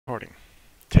Recording.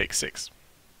 Take 6.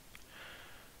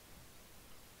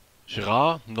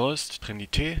 Gérard Noest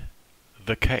Trinité,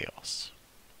 The Chaos.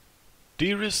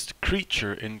 Dearest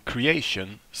creature in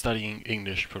creation, studying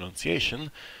English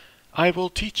pronunciation, I will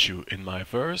teach you in my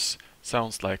verse,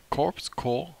 sounds like corpse,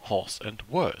 core, horse, and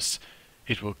worse.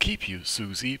 It will keep you,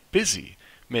 Susie, busy,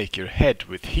 make your head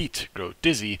with heat grow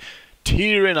dizzy,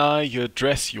 tear in eye your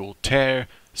dress you'll tear,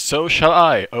 so shall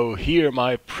I, oh hear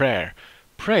my prayer.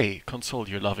 Pray, console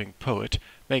your loving poet,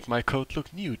 make my coat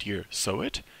look new, dear, sew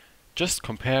it. Just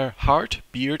compare heart,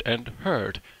 beard, and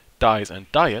herd, dies and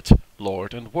diet,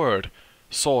 lord and word,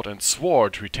 sword and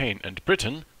sword retain and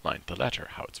Britain, mind the letter,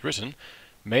 how it's written.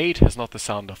 Maid has not the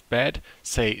sound of bed,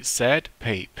 say said,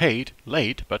 pay paid,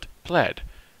 laid, but pled.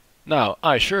 Now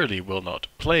I surely will not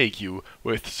plague you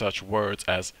with such words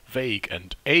as vague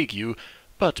and ague,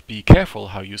 but be careful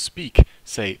how you speak,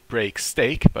 say break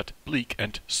stake, but bleak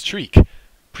and streak.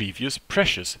 Previous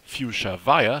precious, fuchsia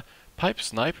via, pipe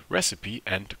snipe, recipe,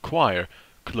 and choir,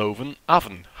 cloven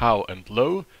oven, how and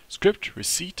low, script,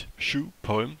 receipt, shoe,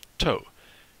 poem, toe.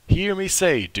 Hear me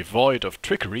say, devoid of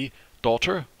trickery,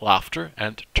 daughter, laughter,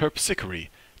 and terpsichore,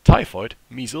 typhoid,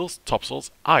 measles,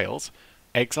 topsails, isles,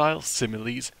 exile,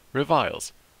 similes,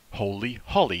 reviles, holy,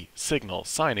 holly, signal,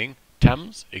 signing,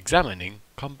 Thames, examining,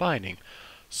 combining,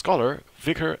 scholar,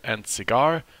 vicar, and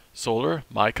cigar, solar,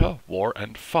 mica, war,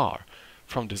 and far.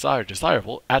 From desire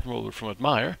desirable, admirable from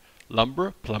admire,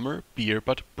 lumber, plumber, beer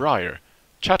but briar,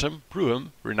 Chatham,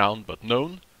 Brougham, renowned but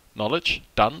known, knowledge,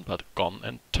 done but gone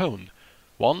and tone,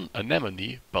 one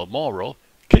anemone, Balmoral,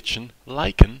 kitchen,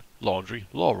 lichen, laundry,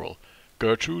 laurel,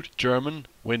 Gertrude, German,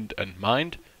 wind and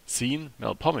mind, scene,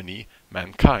 Melpomene,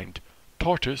 mankind,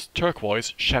 tortoise,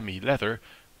 turquoise, chamois leather,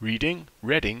 reading,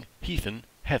 reading, heathen,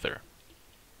 heather.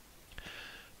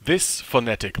 This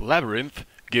phonetic labyrinth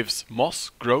gives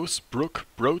moss, gross, brook,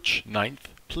 brooch, ninth,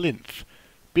 plinth.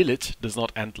 Billet does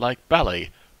not end like ballet,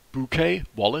 bouquet,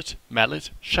 wallet,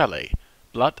 mallet, chalet.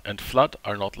 Blood and flood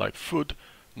are not like food,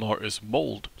 nor is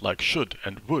mould like should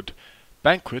and would.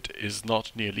 Banquet is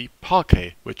not nearly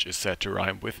parquet, which is said to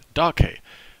rhyme with darquet.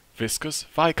 Viscous,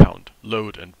 viscount,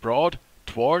 load and broad,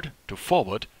 toward, to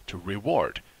forward, to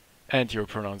reward. And your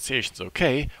pronunciation's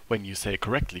okay when you say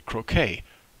correctly croquet.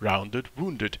 Rounded,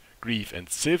 wounded, grieve and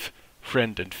sieve,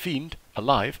 friend and fiend,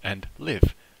 alive and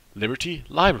live. Liberty,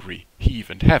 library,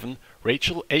 heave and heaven,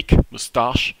 Rachel, ache,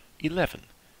 moustache, 11.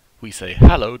 We say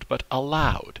hallowed but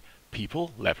allowed,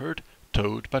 people, leopard,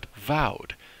 toad but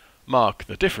vowed. Mark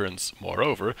the difference,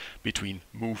 moreover, between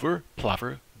mover,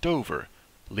 plover, dover.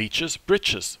 Leeches,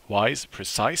 breeches, wise,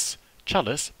 precise,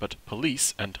 chalice but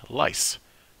police and lice.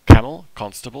 Camel,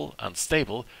 constable,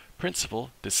 unstable, principal,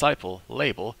 disciple,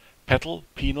 label, petal,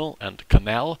 penal, and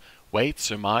canal, wait,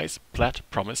 surmise, plat,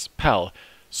 promise, pal,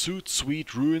 suit,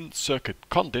 sweet, ruin, circuit,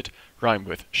 condit, rhyme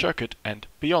with shirk it and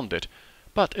beyond it,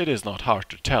 but it is not hard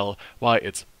to tell why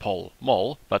it's pol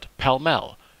mol, but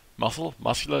pell-mell, muscle,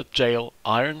 muscular, jail,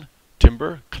 iron,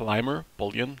 timber, climber,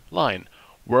 bullion, line,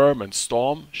 worm and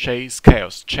storm, chaise,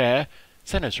 chaos, chair,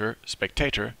 senator,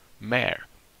 spectator, mayor,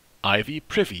 ivy,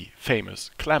 privy, famous,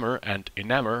 clamour, and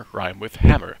enamor rhyme with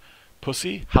hammer,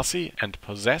 pussy, hussy, and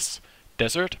possess,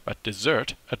 desert but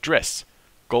desert, address,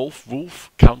 golf,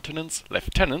 wolf, countenance,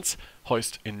 lieutenants,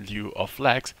 hoist in lieu of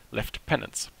flags, left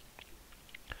pennants.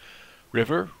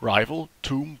 River, rival,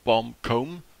 tomb, bomb,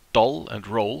 comb, dull and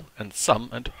roll, and some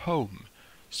and home.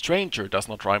 Stranger does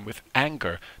not rhyme with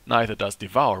anger, neither does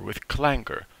devour with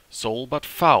clangor. Soul but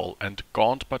foul, and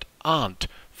gaunt but aunt,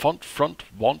 font, front,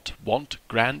 want,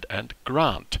 grand, and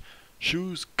grant.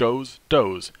 Shoes, goes,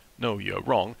 doze. No, you're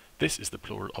wrong, this is the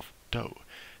plural of doe.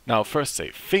 Now first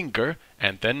say finger,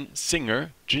 and then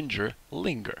singer, ginger,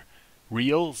 linger.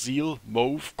 Real, zeal,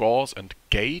 mauve, gauze, and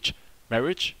gauge.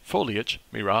 Marriage, foliage,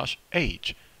 mirage,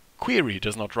 age. Query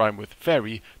does not rhyme with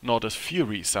very, nor does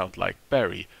fury sound like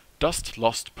berry. Dust,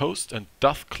 lost post, and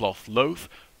doth cloth loath.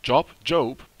 Job,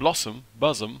 Job, blossom,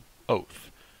 bosom,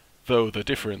 oath. Though the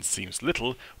difference seems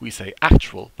little, we say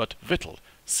actual but victual.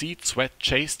 Seed, sweat,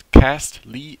 chaste, cast,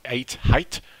 lee, ate,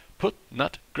 height. Put,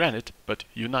 nut, granite, but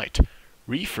unite.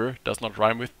 Reefer does not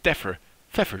rhyme with defer,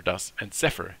 pfeffer does, and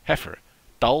zephyr, heifer.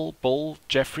 Dull, bull,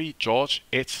 Geoffrey, George,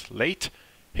 it, late.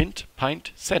 Hint,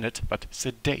 pint, senate, but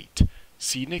sedate.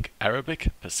 Scenic, Arabic,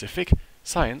 Pacific.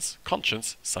 Science,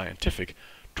 conscience, scientific.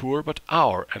 Tour but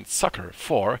hour, and succor,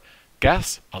 for.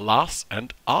 Gas, alas,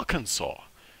 and Arkansas.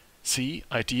 Sea,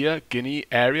 idea, Guinea,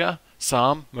 area.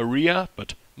 Psalm, Maria,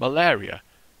 but malaria.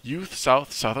 Youth,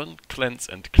 south, southern, cleanse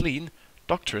and clean.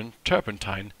 Doctrine,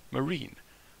 turpentine, marine.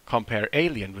 Compare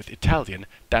alien with Italian,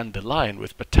 dandelion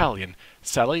with battalion,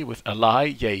 Sally with ally,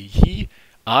 yea, he,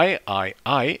 I,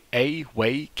 a,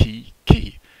 way, key.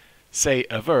 Say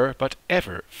aver, but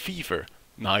ever, fever.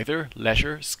 Neither,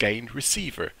 leisure, skein,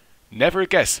 receiver. Never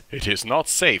guess, it is not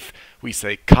safe. We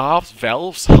say calves,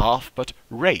 valves, half, but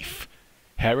rafe.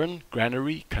 Heron,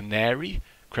 granary, canary.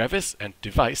 Crevice and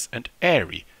device and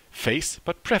airy. Face,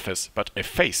 but preface, but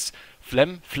efface.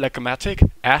 Phlegm, phlegmatic,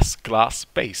 ass, glass,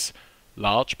 base.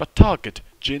 Large, but target.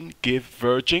 Gin, give,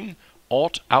 verging.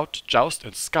 Ought, out, joust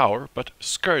and scour, but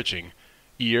scourging.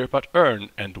 Ear, but earn,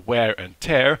 and wear and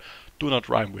tear. Do not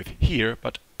rhyme with here,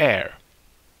 but air.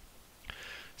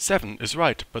 7 is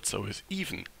right, but so is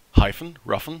even. Hyphen,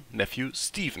 roughen, nephew,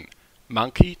 Stephen.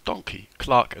 Monkey, donkey,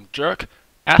 clerk and jerk.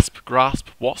 Asp, grasp,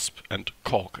 wasp, and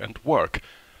caulk and work.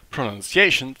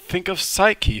 Pronunciation, think of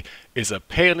Psyche, is a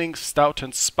paling, stout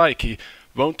and spiky.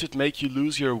 Won't it make you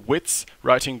lose your wits,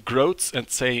 writing groats and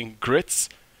saying grits?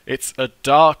 It's a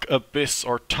dark abyss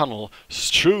or tunnel,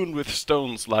 strewn with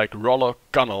stones like Rollock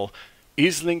Gunnel.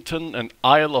 Islington and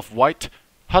Isle of Wight,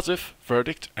 husif,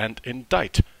 verdict, and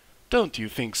indict. Don't you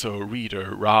think so,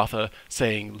 reader, rather,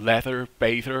 saying leather,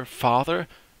 bather, father?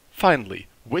 Finally,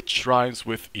 which rhymes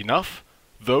with enough?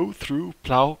 Though, through,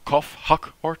 plough, cough,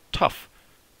 huck, or tough.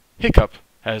 Hiccup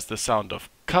has the sound of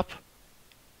cup.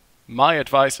 My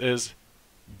advice is,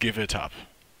 give it up.